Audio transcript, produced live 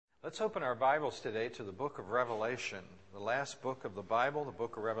Let's open our Bibles today to the book of Revelation, the last book of the Bible, the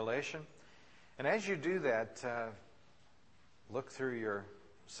book of Revelation. And as you do that, look through your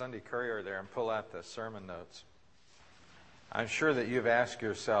Sunday Courier there and pull out the sermon notes. I'm sure that you've asked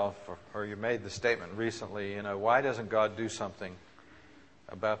yourself, or you made the statement recently, why doesn't God do something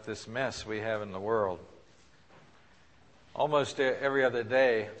about this mess we have in the world? Almost every other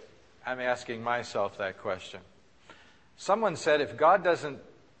day, I'm asking myself that question. Someone said, if God doesn't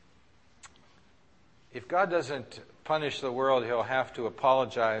punish the world, He'll have to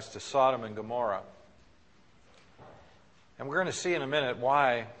apologize to Sodom and Gomorrah. And we're going to see in a minute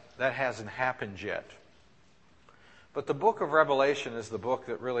why that hasn't happened yet. But the book of Revelation is the book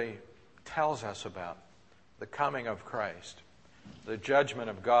that really tells us about the coming of Christ, the judgment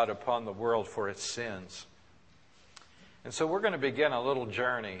of God upon the world for its sins. And so we're going to begin a little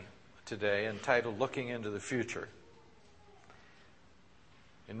journey today entitled Looking into the Future.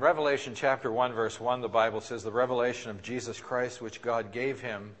 In Revelation chapter 1, verse 1, the Bible says, the revelation of Jesus Christ, which God gave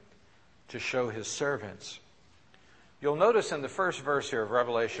Him to show His servants. You'll notice in the first verse here of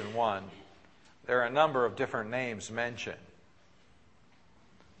Revelation 1, there are a number of different names mentioned.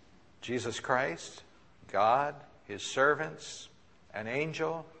 Jesus Christ, God, His servants, an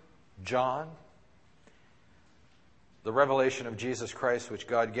angel, John. The revelation of Jesus Christ, which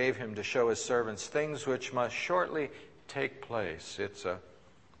God gave Him to show His servants, things which must shortly take place. It's a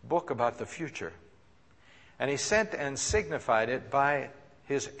book about the future. And He sent and signified it by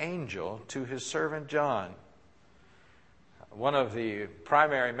His angel to His servant John. One of the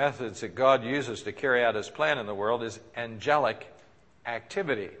primary methods that God uses to carry out His plan in the world is angelic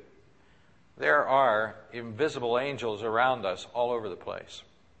activity. There are invisible angels around us all over the place,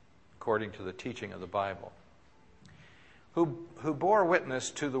 according to the teaching of the Bible, who bore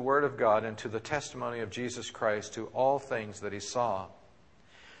witness to the Word of God and to the testimony of Jesus Christ to all things that He saw.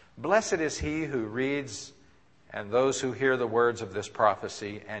 Blessed is he who reads and those who hear the words of this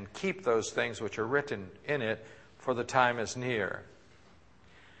prophecy and keep those things which are written in it, for the time is near.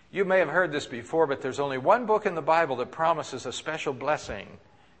 You may have heard this before, but there's only one book in the Bible that promises a special blessing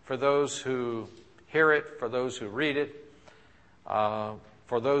for those who hear it, for those who read it,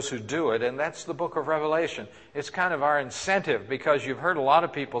 for those who do it, and that's the book of Revelation. It's kind of our incentive, because you've heard a lot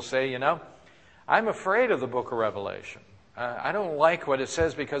of people say, I'm afraid of the book of Revelation. I don't like what it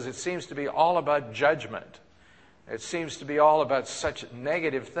says because it seems to be all about judgment. It seems to be all about such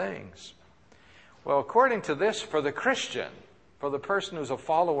negative things. Well, according to this, for the Christian, for the person who's a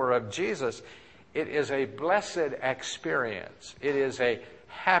follower of Jesus, it is a blessed experience. It is a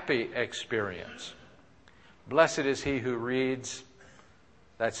happy experience. Blessed is he who reads,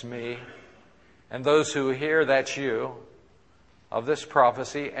 that's me, and those who hear, that's you, of this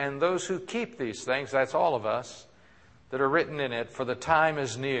prophecy, and those who keep these things, that's all of us, that are written in it, for the time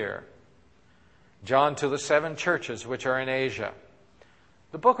is near. John to the 7 churches which are in Asia.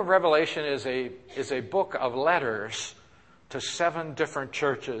 The book of Revelation is a book of letters to 7 different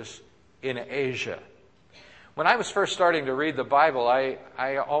churches in Asia. When I was first starting to read the Bible,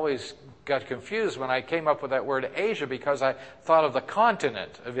 I always got confused when I came up with that word Asia, because I thought of the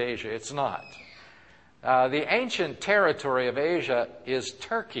continent of Asia. It's not. The ancient territory of Asia is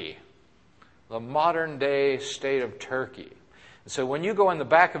Turkey, the modern-day state of Turkey. So when you go in the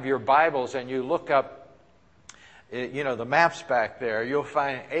back of your Bibles and you look up, the maps back there, you'll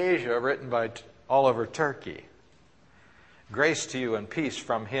find Asia written by all over Turkey. Grace to you and peace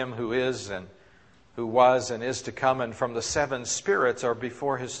from Him who is and who was and is to come, and from the 7 spirits are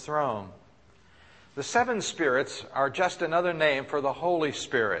before His throne. The 7 spirits are just another name for the Holy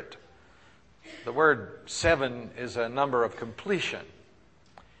Spirit. The word 7 is a number of completion.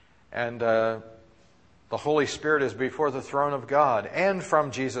 And the Holy Spirit is before the throne of God, and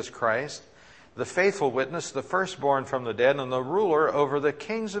from Jesus Christ, the faithful witness, the firstborn from the dead, and the ruler over the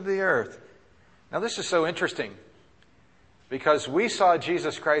kings of the earth. Now this is so interesting, because we saw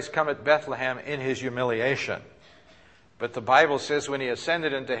Jesus Christ come at Bethlehem in His humiliation. But the Bible says when He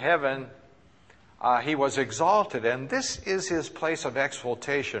ascended into heaven, He was exalted. And this is His place of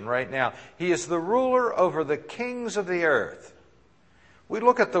exaltation right now. He is the ruler over the kings of the earth. We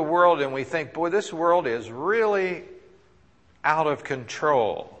look at the world and we think, boy, this world is really out of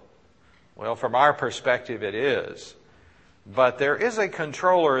control. Well, from our perspective, it is. But there is a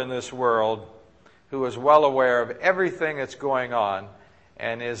controller in this world who is well aware of everything that's going on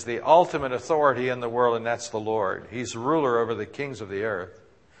and is the ultimate authority in the world, and that's the Lord. He's ruler over the kings of the earth.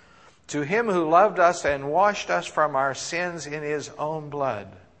 To Him who loved us and washed us from our sins in His own blood.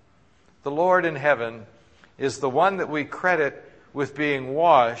 The Lord in heaven is the one that we credit with being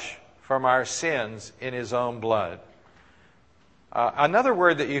washed from our sins in His own blood. Another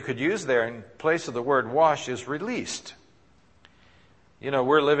word that you could use there in place of the word washed is released. You know,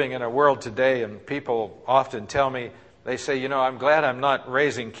 we're living in a world today, and people often tell me, they say, you know, I'm glad I'm not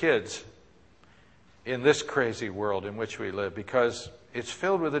raising kids in this crazy world in which we live, because it's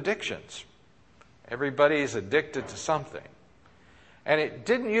filled with addictions. Everybody's addicted to something. And it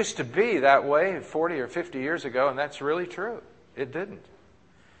didn't used to be that way 40 or 50 years ago, and that's really true. It didn't.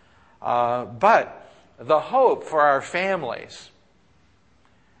 But the hope for our families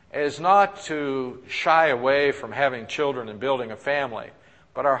is not to shy away from having children and building a family,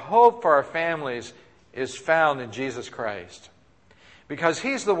 but our hope for our families is found in Jesus Christ. Because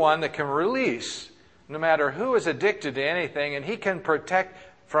He's the one that can release no matter who is addicted to anything, and He can protect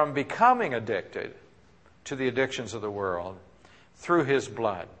from becoming addicted to the addictions of the world through His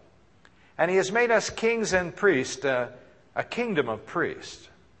blood. And He has made us kings and priests, a kingdom of priests.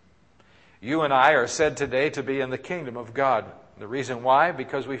 You and I are said today to be in the kingdom of God. The reason why?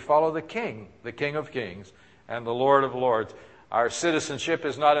 Because we follow the King of Kings, and the Lord of Lords. Our citizenship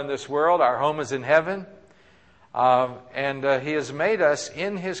is not in this world. Our home is in heaven. And He has made us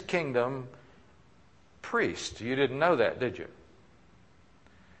in His kingdom priests. You didn't know that, did you?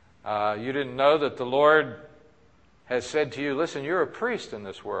 You didn't know that the Lord has said to you, listen, you're a priest in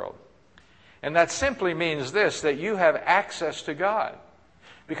this world. And that simply means this, that you have access to God.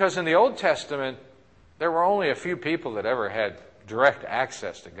 Because in the Old Testament, there were only a few people that ever had direct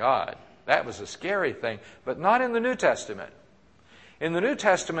access to God. That was a scary thing, but not in the New Testament. In the New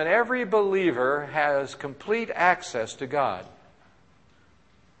Testament, every believer has complete access to God.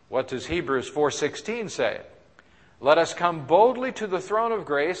 What does Hebrews 4:16 say? Let us come boldly to the throne of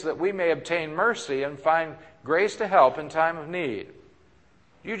grace that we may obtain mercy and find grace to help in time of need.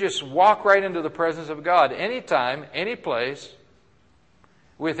 You just walk right into the presence of God anytime, any place,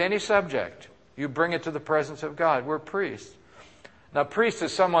 with any subject. You bring it to the presence of God. We're priests. Now, priest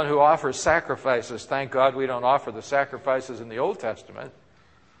is someone who offers sacrifices. Thank God we don't offer the sacrifices in the Old Testament.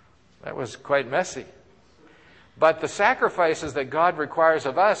 That was quite messy. But the sacrifices that God requires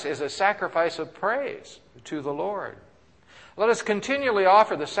of us is a sacrifice of praise to the Lord. Let us continually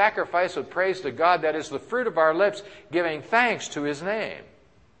offer the sacrifice of praise to God, that is the fruit of our lips, giving thanks to His name.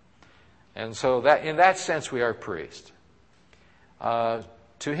 And so that in that sense we are priests.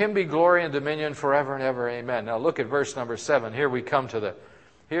 To Him be glory and dominion forever and ever. Amen. Now look at verse number 7. Here we come to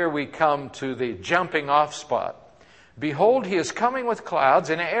the jumping off spot. Behold, He is coming with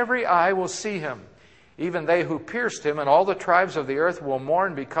clouds, and every eye will see Him. Even they who pierced Him, and all the tribes of the earth will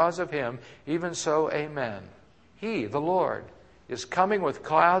mourn because of Him. Even so, amen. He, the Lord, is coming with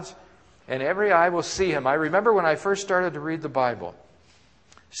clouds, and every eye will see Him. I remember when I first started to read the Bible,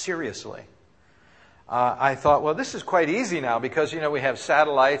 seriously, I thought, well, this is quite easy now because, we have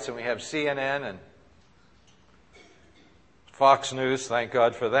satellites and we have CNN and Fox News, thank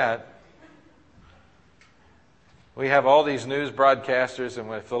God for that. We have all these news broadcasters, and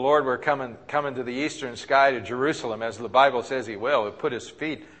if the Lord were coming to the eastern sky to Jerusalem, as the Bible says He will, He'll put His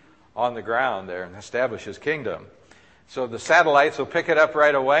feet on the ground there and establish His kingdom. So the satellites will pick it up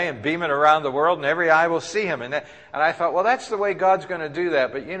right away and beam it around the world, and every eye will see Him. And I thought, well, that's the way God's going to do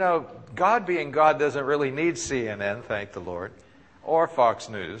that. But God being God doesn't really need CNN, thank the Lord, or Fox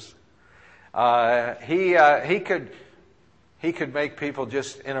News. He could make people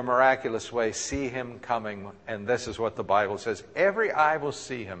just in a miraculous way see Him coming. And this is what the Bible says. Every eye will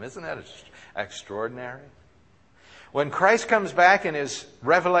see Him. Isn't that extraordinary? When Christ comes back in His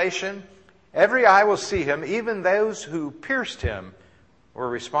revelation, every eye will see Him, even those who pierced Him were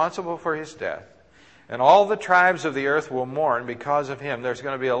responsible for His death. And all the tribes of the earth will mourn because of Him. There's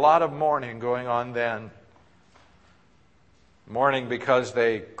going to be a lot of mourning going on then. Mourning because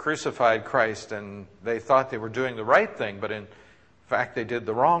they crucified Christ and they thought they were doing the right thing, but in fact they did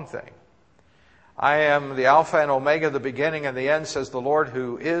the wrong thing. I am the Alpha and Omega, the beginning and the end, says the Lord,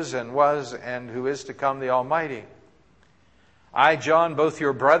 who is and was and who is to come, the Almighty. I, John, both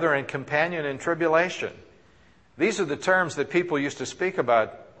your brother and companion in tribulation. These are the terms that people used to speak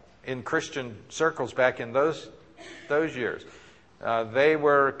about in Christian circles back in those years. They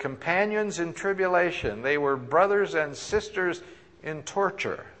were companions in tribulation. They were brothers and sisters in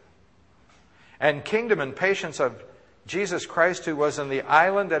torture. And kingdom and patience of Jesus Christ, who was in the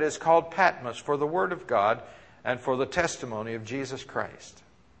island that is called Patmos for the word of God and for the testimony of Jesus Christ.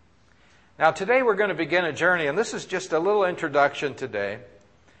 Now today we're going to begin a journey, and this is just a little introduction today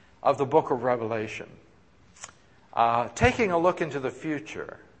of the book of Revelation. Taking a look into the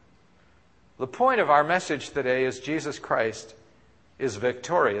future. The point of our message today is Jesus Christ is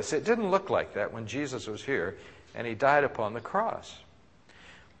victorious. It didn't look like that when Jesus was here and He died upon the cross.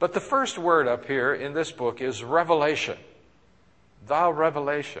 But the first word up here in this book is revelation. The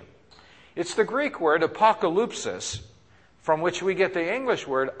revelation. It's the Greek word apocalypsis, from which we get the English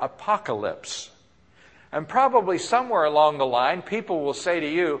word apocalypse. And probably somewhere along the line, people will say to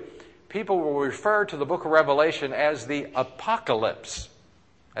you, people will refer to the book of Revelation as the apocalypse.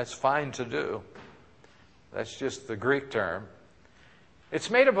 That's fine to do. That's just the Greek term. It's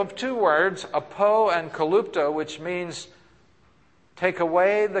made up of two words, apo and kalypto, which means take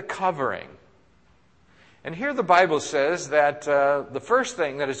away the covering. And here the Bible says that the first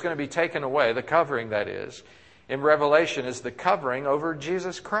thing that is going to be taken away, the covering that is, in Revelation is the covering over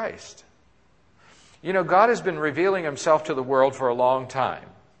Jesus Christ. You know, God has been revealing Himself to the world for a long time.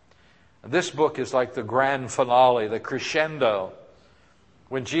 This book is like the grand finale, the crescendo.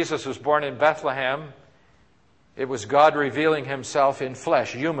 When Jesus was born in Bethlehem, it was God revealing Himself in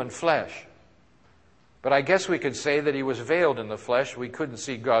flesh, human flesh. But I guess we could say that He was veiled in the flesh. We couldn't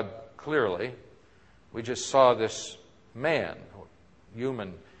see God clearly. We just saw this man,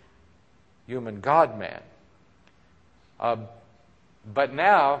 human God-man. But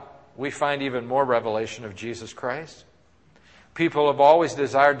now we find even more revelation of Jesus Christ. People have always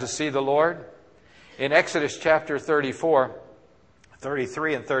desired to see the Lord. In Exodus chapter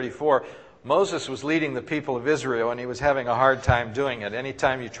 33 and 34, Moses was leading the people of Israel, and he was having a hard time doing it.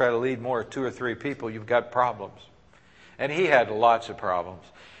 Anytime you try to lead more than 2 or 3 people, you've got problems. And he had lots of problems.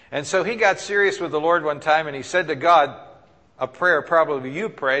 And so he got serious with the Lord one time, and he said to God, a prayer probably you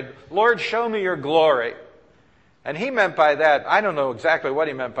prayed, Lord, show me your glory. And he meant by that, I don't know exactly what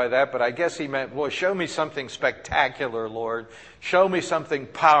he meant by that, but I guess he meant, well, show me something spectacular, Lord. Show me something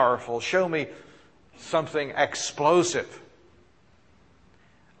powerful. Show me something explosive.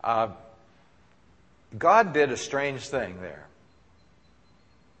 God did a strange thing there.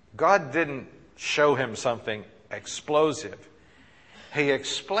 God didn't show him something explosive. He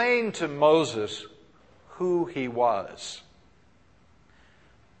explained to Moses who he was.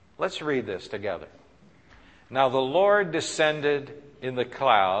 Let's read this together. Now the Lord descended in the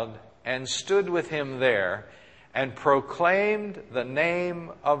cloud and stood with him there and proclaimed the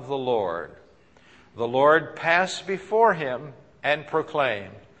name of the Lord. The Lord passed before him and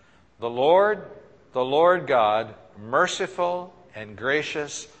proclaimed, the Lord God, merciful and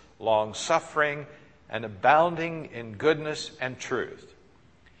gracious, long-suffering, and abounding in goodness and truth,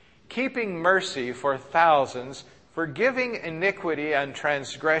 keeping mercy for thousands, forgiving iniquity and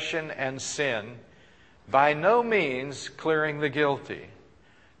transgression and sin, by no means clearing the guilty,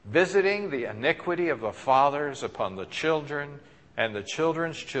 visiting the iniquity of the fathers upon the children and the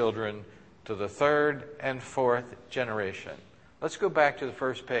children's children to the 3rd and 4th generation. Let's go back to the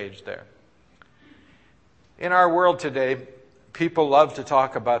first page there. In our world today, people love to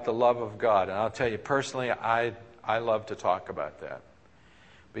talk about the love of God. And I'll tell you personally, I love to talk about that.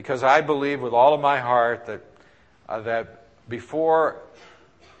 Because I believe with all of my heart that before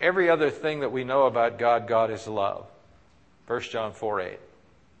every other thing that we know about God, God is love. 1 John 4:8.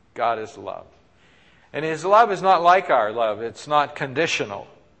 God is love. And His love is not like our love. It's not conditional.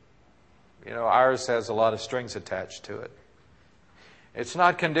 You know, ours has a lot of strings attached to it. It's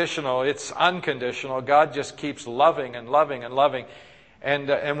not conditional. It's unconditional. God just keeps loving and loving and loving.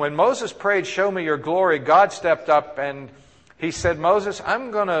 And when Moses prayed, show me your glory, God stepped up and He said, Moses,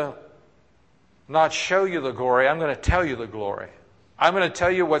 I'm going to not show you the glory. I'm going to tell you the glory. I'm going to tell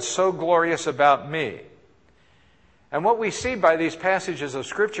you what's so glorious about me. And what we see by these passages of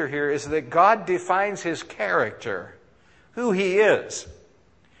Scripture here is that God defines His character, who He is.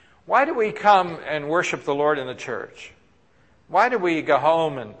 Why do we come and worship the Lord in the church? Why do we go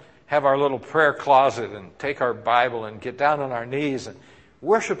home and have our little prayer closet and take our Bible and get down on our knees and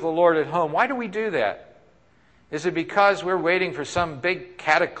worship the Lord at home? Why do we do that? Is it because we're waiting for some big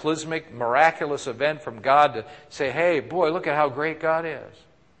cataclysmic, miraculous event from God to say, hey, boy, look at how great God is?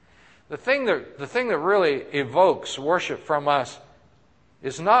 The thing that really evokes worship from us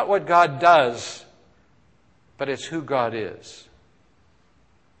is not what God does, but it's who God is.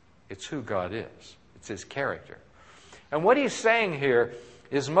 It's who God is. It's His character. And what He's saying here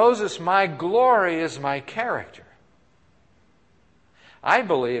is, Moses, my glory is my character. I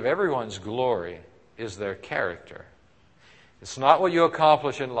believe everyone's glory is their character. It's not what you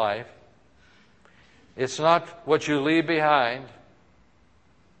accomplish in life. It's not what you leave behind.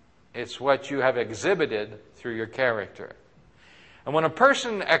 It's what you have exhibited through your character. And when a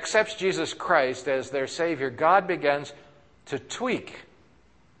person accepts Jesus Christ as their Savior, God begins to tweak,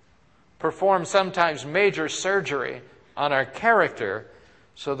 perform sometimes major surgery on our character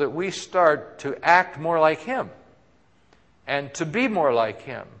so that we start to act more like Him and to be more like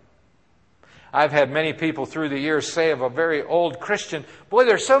Him. I've had many people through the years say of a very old Christian, boy,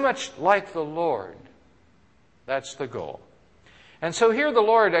 they're so much like the Lord. That's the goal. And so here the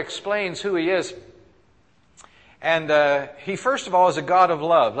Lord explains who He is. And He, first of all, is a God of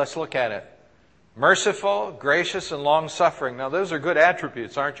love. Let's look at it. Merciful, gracious, and long-suffering. Now, those are good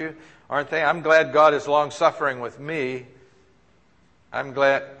attributes, aren't they? I'm glad God is long-suffering with me.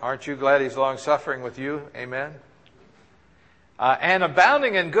 Aren't you glad He's long-suffering with you? Amen? And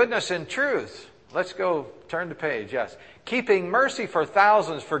abounding in goodness and truth. Let's go, turn the page, yes. Keeping mercy for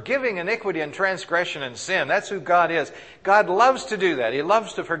thousands, forgiving iniquity and transgression and sin. That's who God is. God loves to do that. He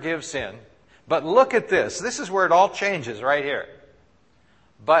loves to forgive sin. But look at this. This is where it all changes right here.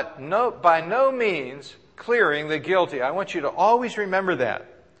 But by no means clearing the guilty. I want you to always remember that.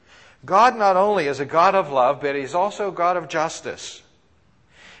 God not only is a God of love, but He's also a God of justice.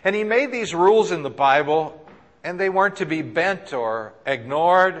 And He made these rules in the Bible, and they weren't to be bent or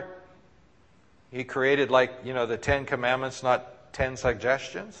ignored. He created the 10 Commandments, not 10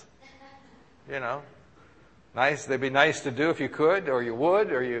 suggestions. Nice. They'd be nice to do if you could, or you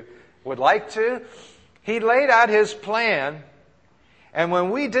would like to. He laid out His plan, and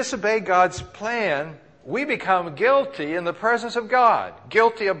when we disobey God's plan, we become guilty in the presence of God,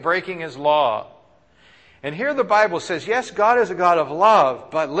 guilty of breaking His law. And here the Bible says, yes, God is a God of love,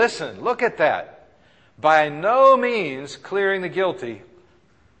 but listen, look at that. By no means clearing the guilty.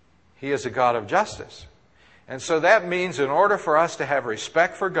 He is a God of justice. And so that means in order for us to have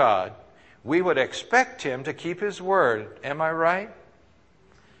respect for God, we would expect Him to keep His word. Am I right?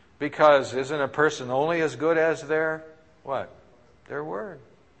 Because isn't a person only as good as their what? Their word.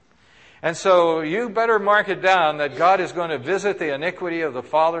 And so you better mark it down that God is going to visit the iniquity of the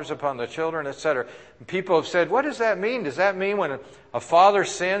fathers upon the children, etc. People have said, what does that mean? Does that mean when a father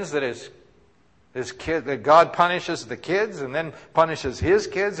sins that his kid, that God punishes the kids and then punishes his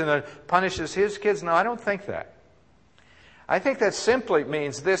kids and then punishes his kids? No, I don't think that. I think that simply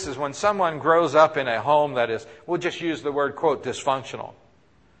means this is when someone grows up in a home that is, we'll just use the word, quote, dysfunctional.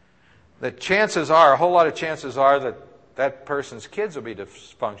 The chances are, a whole lot of chances are that person's kids will be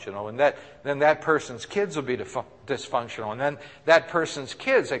dysfunctional, and then that person's kids will be dysfunctional, and then that person's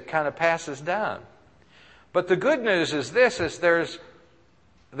kids, it kind of passes down. But the good news is this, is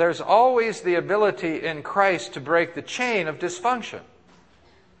there's always the ability in Christ to break the chain of dysfunction.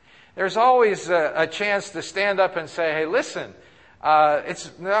 There's always a chance to stand up and say, hey, listen,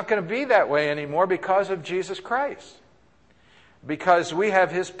 it's not going to be that way anymore because of Jesus Christ. Because we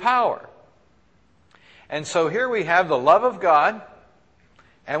have His power. And so here we have the love of God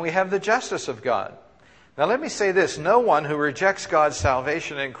and we have the justice of God. Now let me say this, no one who rejects God's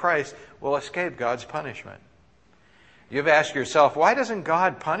salvation in Christ will escape God's punishment. You've asked yourself, why doesn't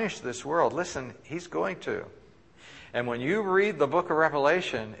God punish this world? Listen, He's going to. And when you read the book of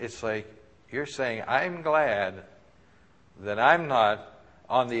Revelation, it's like you're saying, I'm glad that I'm not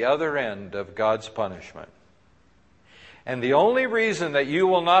on the other end of God's punishment. And the only reason that you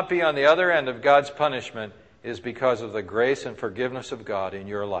will not be on the other end of God's punishment is because of the grace and forgiveness of God in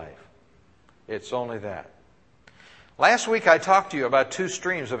your life. It's only that. Last week I talked to you about two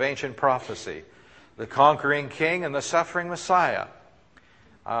streams of ancient prophecy, the conquering king and the suffering Messiah.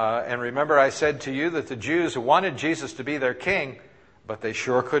 And remember I said to you that the Jews wanted Jesus to be their king, but they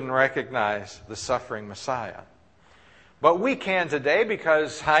sure couldn't recognize the suffering Messiah. But we can today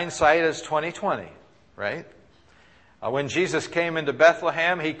because hindsight is 20/20, right? When Jesus came into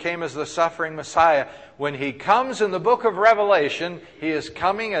Bethlehem, He came as the suffering Messiah. When He comes in the book of Revelation, He is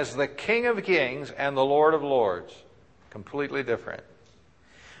coming as the King of Kings and the Lord of Lords. Completely different.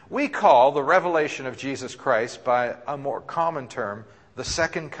 We call the revelation of Jesus Christ, by a more common term, the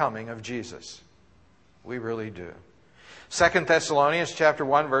second coming of Jesus. We really do. 2 Thessalonians chapter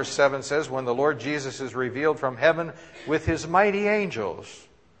 1 verse 7 says, when the Lord Jesus is revealed from heaven with His mighty angels.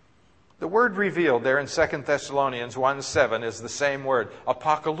 The word revealed there in 2 Thessalonians 1:7 is the same word,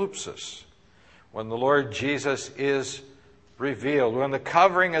 apocalypsis. When the Lord Jesus is revealed, when the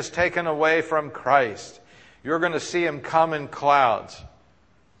covering is taken away from Christ, you're going to see Him come in clouds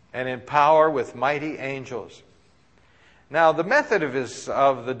and in power with mighty angels. Now, the method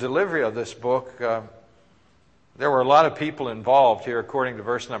of the delivery of this book, there were a lot of people involved here according to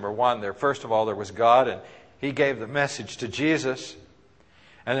verse number 1. First of all, there was God, and He gave the message to Jesus.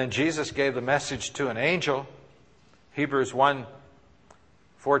 And then Jesus gave the message to an angel. Hebrews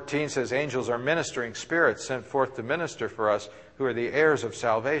 1:14 says, angels are ministering spirits sent forth to minister for us who are the heirs of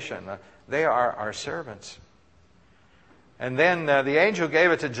salvation. They are our servants. And then the angel gave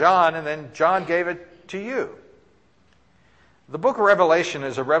it to John, and then John gave it to you. The book of Revelation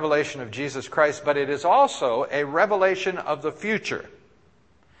is a revelation of Jesus Christ, but it is also a revelation of the future.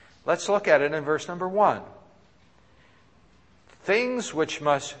 Let's look at it in verse number 1. Things which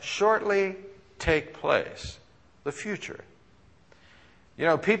must shortly take place. The future. You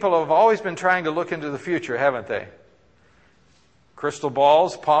know, people have always been trying to look into the future, haven't they? Crystal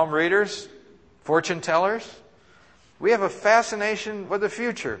balls, palm readers, fortune tellers. We have a fascination with the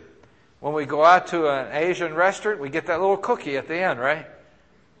future. When we go out to an Asian restaurant, we get that little cookie at the end, right?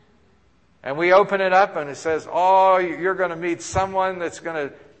 And we open it up and it says, oh, you're going to meet someone that's going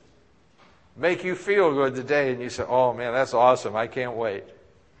to make you feel good today. And you say, oh man, that's awesome. I can't wait.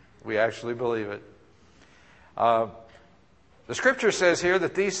 We actually believe it. The scripture says here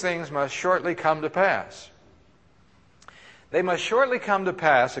that these things must shortly come to pass. They must shortly come to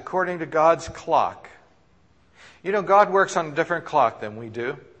pass according to God's clock. You know, God works on a different clock than we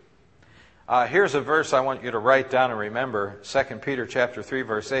do. Here's a verse I want you to write down and remember. 2 Peter chapter 3,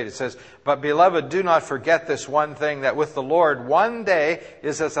 verse 8. It says, but beloved, do not forget this one thing, that with the Lord 1 day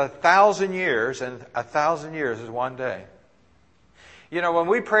is as 1,000 years, and 1,000 years is 1 day. You know, when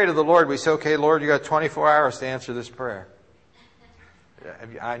we pray to the Lord, we say, okay, Lord, you got 24 hours to answer this prayer.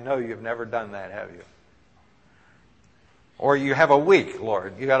 I know you've never done that, have you? Or you have a week,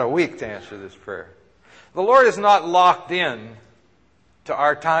 Lord. You got a week to answer this prayer. The Lord is not locked in to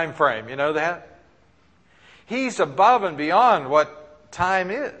our time frame. You know that? He's above and beyond what time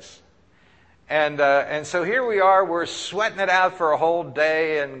is. And so here we are, we're sweating it out for a whole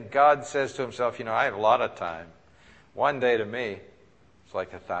day, and God says to himself, you know, I have a lot of time. 1 day to me is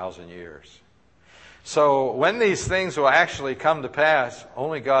like 1,000 years. So when these things will actually come to pass,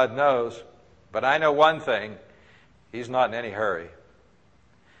 only God knows. But I know one thing, he's not in any hurry.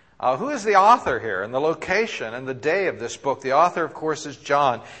 Who is the author here, and the location and the day of this book? The author, of course, is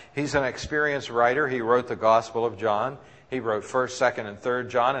John. He's an experienced writer. He wrote the Gospel of John. He wrote 1st, 2nd, and 3rd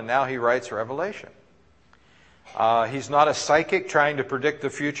John, and now he writes Revelation. He's not a psychic trying to predict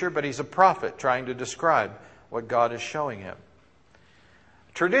the future, but he's a prophet trying to describe what God is showing him.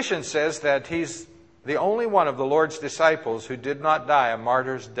 Tradition says that he's the only one of the Lord's disciples who did not die a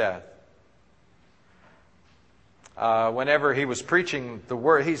martyr's death. Whenever he was preaching the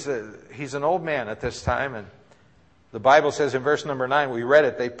word, he's an old man at this time, and the Bible says in verse number 9, we read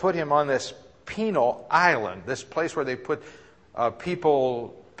it, they put him on this penal island, this place where they put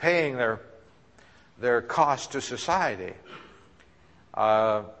people paying their cost to society.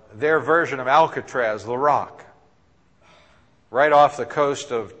 Their version of Alcatraz, the Rock. Right off the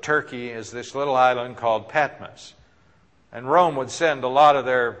coast of Turkey is this little island called Patmos. And Rome would send a lot of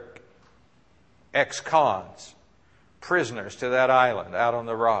their ex-cons, prisoners, to that island out on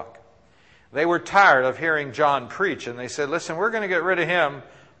the rock. They were tired of hearing John preach, and they said, listen, we're going to get rid of him.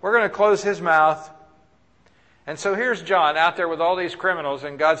 We're going to close his mouth. And so here's John out there with all these criminals,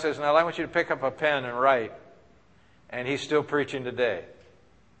 and God says, now I want you to pick up a pen and write. And he's still preaching today.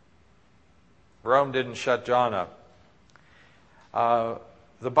 Rome didn't shut John up.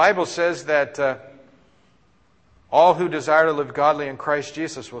 The Bible says that all who desire to live godly in Christ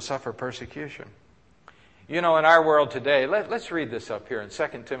Jesus will suffer persecution. You know, in our world today, let's read this up here in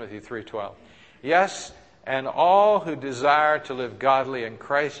 2 Timothy 3:12. Yes, and all who desire to live godly in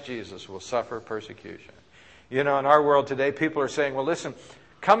Christ Jesus will suffer persecution. You know, in our world today, people are saying, well, listen,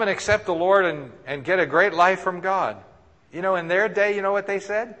 come and accept the Lord and get a great life from God. You know, in their day, you know what they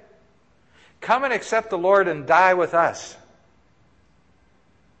said? Come and accept the Lord and die with us.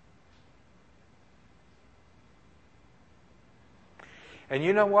 And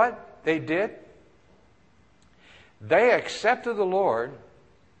you know what they did? They accepted the Lord,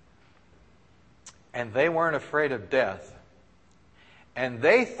 and they weren't afraid of death. And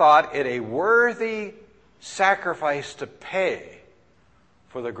they thought it a worthy sacrifice to pay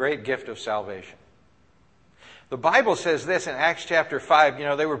for the great gift of salvation. The Bible says this in Acts chapter 5. You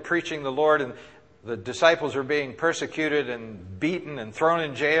know, they were preaching the Lord, and the disciples were being persecuted and beaten and thrown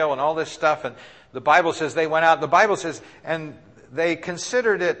in jail and all this stuff. And the Bible says they went out. The Bible says, and they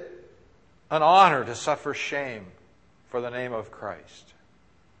considered it an honor to suffer shame for the name of Christ.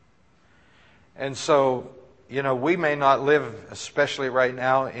 And so, you know, we may not live, especially right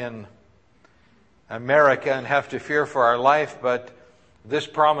now in America, and have to fear for our life, but this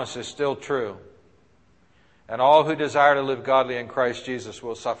promise is still true. And all who desire to live godly in Christ Jesus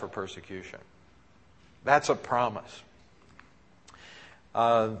will suffer persecution. That's a promise.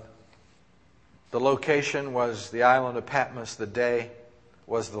 The location was the island of Patmos. The day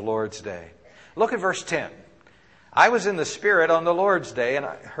was the Lord's day. Look at verse 10. I was in the Spirit on the Lord's day, and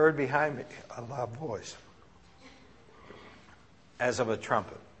I heard behind me a loud voice, as of a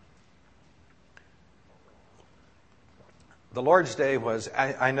trumpet. The Lord's day was,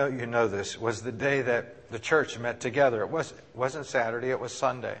 I know you know this, was the day that the church met together. It wasn't Saturday, it was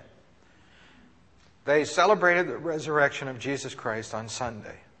Sunday. They celebrated the resurrection of Jesus Christ on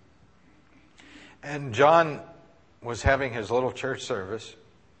Sunday. And John was having his little church service.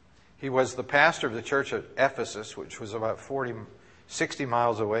 He was the pastor of the church at Ephesus, which was about 60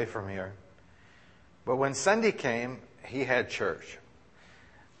 miles away from here. But when Sunday came, he had church.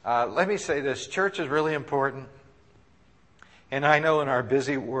 Let me say this, church is really important. And I know in our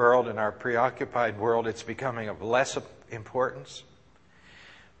busy world, in our preoccupied world, it's becoming of less importance.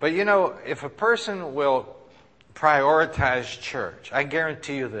 But you know, if a person will prioritize church, I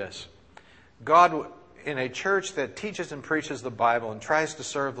guarantee you this. God, in a church that teaches and preaches the Bible and tries to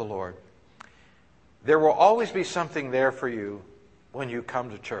serve the Lord, there will always be something there for you when you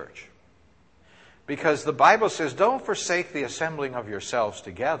come to church. Because the Bible says, don't forsake the assembling of yourselves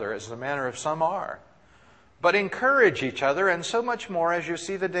together, as the manner of some are, but encourage each other, and so much more as you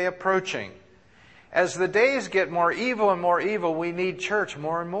see the day approaching. As the days get more evil, we need church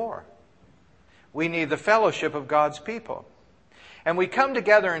more and more. We need the fellowship of God's people. And we come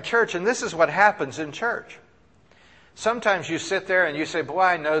together in church, and this is what happens in church. Sometimes you sit there and you say, boy,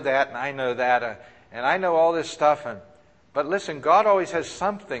 I know that, and I know that, and I know all this stuff. But listen, God always has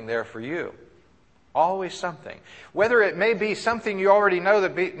something there for you. Always something. Whether it may be something you already know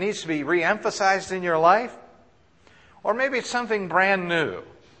that needs to be re-emphasized in your life, or maybe it's something brand new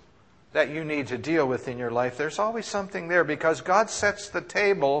that you need to deal with in your life. There's always something there because God sets the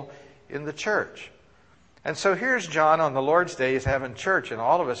table in the church. And so here's John on the Lord's Day. He's having church, and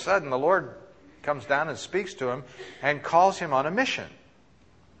all of a sudden the Lord comes down and speaks to him and calls him on a mission.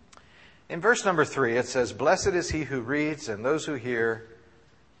 In verse number 3, it says, "Blessed is he who reads, and those who hear,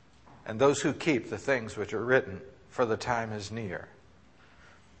 and those who keep the things which are written, for the time is near."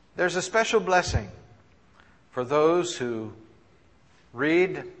 There's a special blessing for those who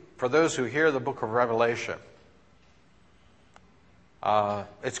read, for those who hear the book of Revelation.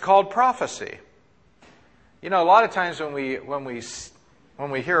 It's called prophecy. You know, a lot of times when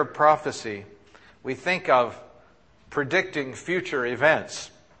we hear of prophecy, we think of predicting future events.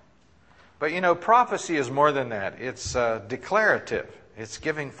 But you know, prophecy is more than that. It's declarative. It's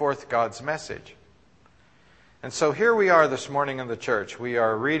giving forth God's message. And so here we are this morning in the church. We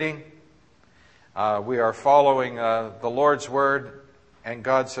are reading. We are following the Lord's Word. And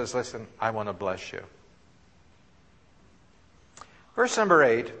God says, listen, I want to bless you. Verse number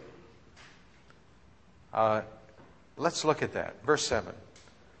 8. Let's look at that. Verse 7.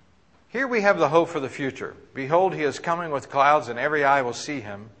 "Here we have the hope for the future. Behold, he is coming with clouds, and every eye will see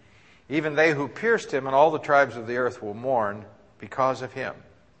him. Even they who pierced him, and all the tribes of the earth will mourn because of him."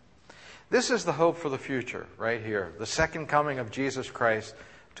 This is the hope for the future right here. The second coming of Jesus Christ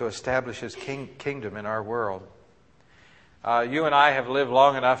to establish his kingdom in our world. You and I have lived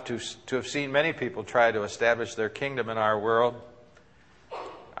long enough to have seen many people try to establish their kingdom in our world.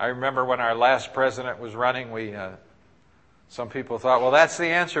 I remember when our last president was running, some people thought, well, that's the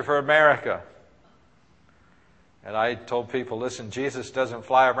answer for America. And I told people, listen, Jesus doesn't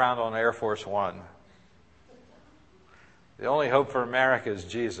fly around on Air Force One. The only hope for America is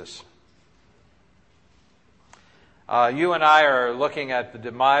Jesus. You and I are looking at the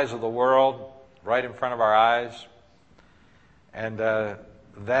demise of the world right in front of our eyes. And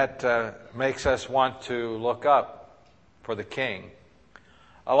that makes us want to look up for the King.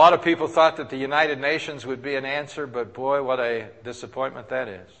 A lot of people thought that the United Nations would be an answer, but boy, what a disappointment that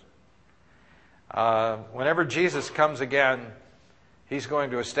is. Whenever Jesus comes again, he's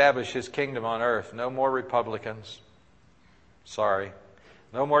going to establish his kingdom on earth. No more Republicans. Sorry.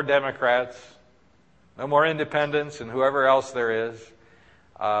 No more Democrats. No more independents and whoever else there is.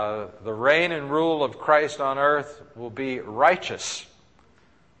 The reign and rule of Christ on earth will be righteous.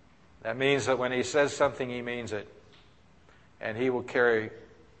 That means that when he says something, he means it. And he will carry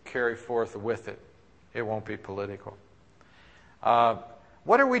forth with it. It won't be political.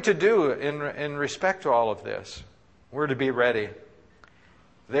 What are we to do in respect to all of this? We're to be ready.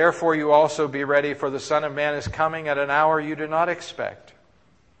 "Therefore you also be ready, for the Son of Man is coming at an hour you do not expect."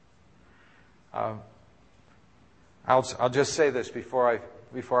 I'll just say this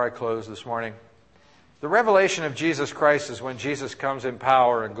before I close this morning. The revelation of Jesus Christ is when Jesus comes in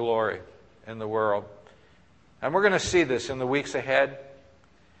power and glory in the world. And we're going to see this in the weeks ahead.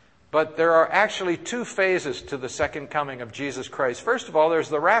 But there are actually two phases to the second coming of Jesus Christ. First of all, there's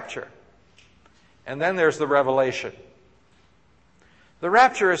the rapture. And then there's the revelation. The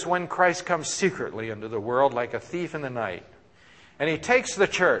rapture is when Christ comes secretly into the world like a thief in the night. And he takes the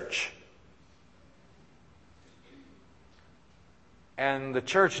church. And the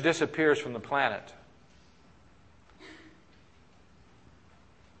church disappears from the planet.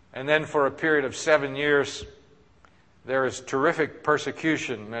 And then for a period of 7 years, there is terrific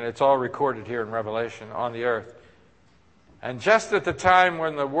persecution, and it's all recorded here in Revelation, on the earth. And just at the time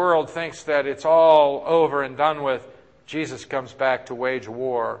when the world thinks that it's all over and done with, Jesus comes back to wage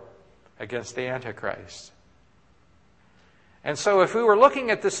war against the Antichrist. And so if we were looking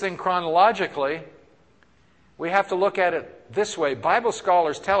at this thing chronologically, we have to look at it this way. Bible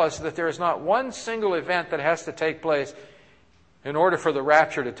scholars tell us that there is not one single event that has to take place in order for the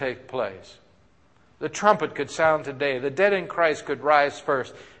rapture to take place. The trumpet could sound today. The dead in Christ could rise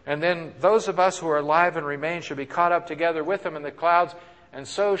first. And then those of us who are alive and remain shall be caught up together with Him in the clouds, and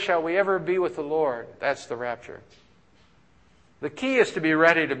so shall we ever be with the Lord. That's the rapture. The key is to be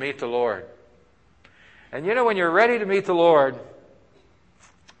ready to meet the Lord. And you know, when you're ready to meet the Lord,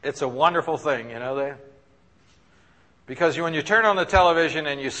 it's a wonderful thing, you know that? Because when you turn on the television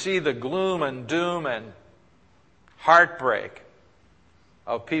and you see the gloom and doom and heartbreak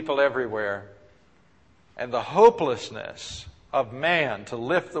of people everywhere, and the hopelessness of man to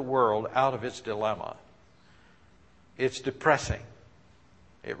lift the world out of its dilemma, it's depressing.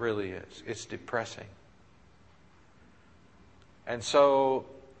 It really is. It's depressing. And so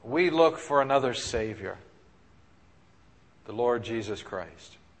we look for another Savior, the Lord Jesus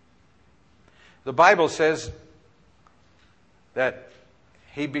Christ. The Bible says that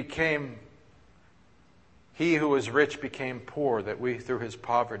He who was rich became poor, that we through His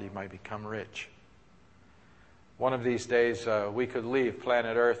poverty might become rich. One of these days we could leave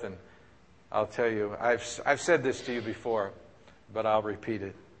planet Earth, and I'll tell you, I've said this to you before, but I'll repeat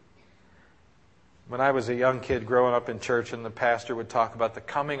it. When I was a young kid growing up in church and the pastor would talk about the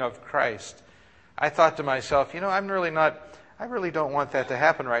coming of Christ, I thought to myself, you know, I really don't want that to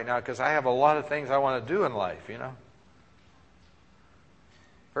happen right now, because I have a lot of things I want to do in life, you know.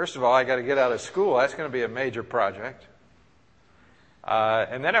 First of all, I got to get out of school. That's going to be a major project.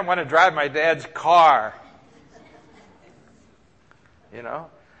 And then I want to drive my dad's car. You know?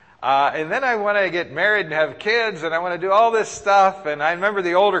 And then I want to get married and have kids, and I want to do all this stuff. And I remember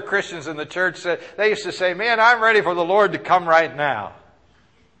the older Christians in the church said, they used to say, man, I'm ready for the Lord to come right now.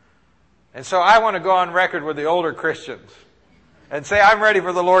 And so I want to go on record with the older Christians and say, I'm ready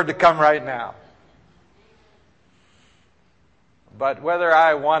for the Lord to come right now. But whether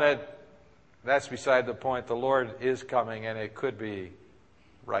I want it, that's beside the point. The Lord is coming, and it could be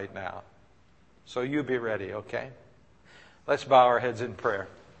right now. So you be ready, okay? Let's bow our heads in prayer.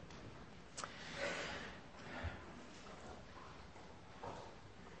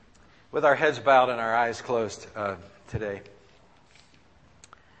 With our heads bowed and our eyes closed today,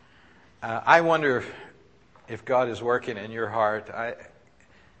 I wonder if God is working in your heart.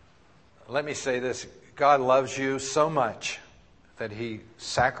 Let me say this. God loves you so much that He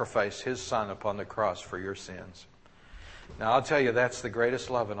sacrificed His Son upon the cross for your sins. Now, I'll tell you, that's the greatest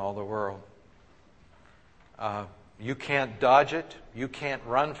love in all the world. You can't dodge it. You can't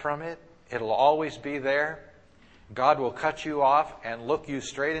run from it. It'll always be there. God will cut you off and look you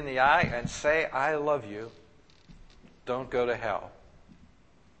straight in the eye and say, I love you. Don't go to hell.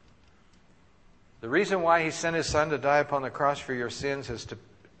 The reason why He sent His Son to die upon the cross for your sins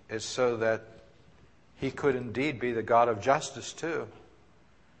is so that He could indeed be the God of justice too.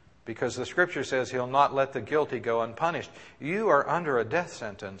 Because the Scripture says He'll not let the guilty go unpunished. You are under a death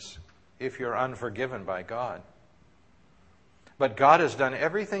sentence if you're unforgiven by God. But God has done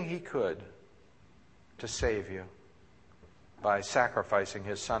everything He could to save you by sacrificing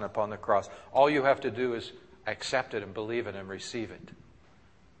His Son upon the cross. All you have to do is accept it and believe it and receive it.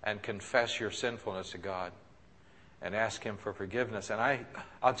 And confess your sinfulness to God. And ask Him for forgiveness. And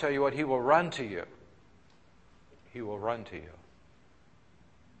I'll tell you what, He will run to you. He will run to you.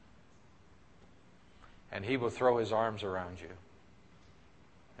 And He will throw His arms around you.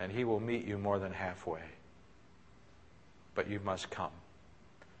 And He will meet you more than halfway. But you must come.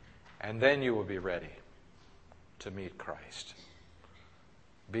 And then you will be ready to meet Christ,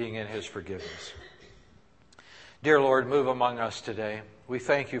 being in His forgiveness. Dear Lord, move among us today. We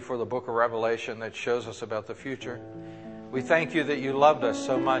thank You for the book of Revelation that shows us about the future. We thank You that You loved us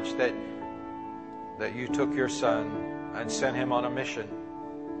so much that You took Your Son and sent Him on a mission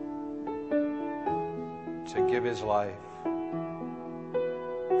to give His life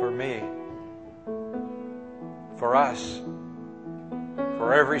for me, for us,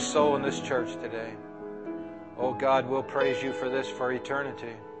 for every soul in this church today. Oh God, we'll praise You for this for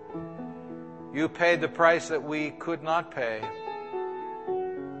eternity. You paid the price that we could not pay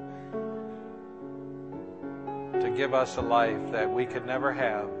to give us a life that we could never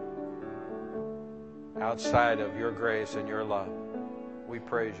have outside of Your grace and Your love. We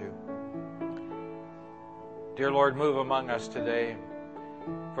praise You. Dear Lord, move among us today.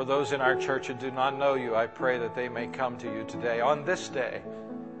 For those in our church who do not know You, I pray that they may come to You today, on this day,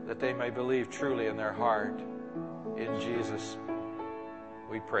 that they may believe truly in their heart in Jesus.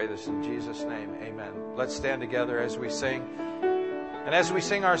 We pray this in Jesus' name. Amen. Let's stand together as we sing. And as we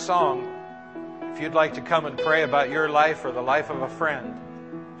sing our song, if you'd like to come and pray about your life or the life of a friend,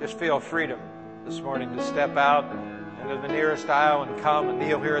 just feel freedom this morning to step out into the nearest aisle and come and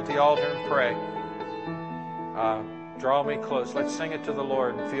kneel here at the altar and pray. Draw me close. Let's sing it to the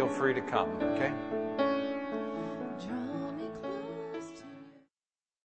Lord and feel free to come, okay?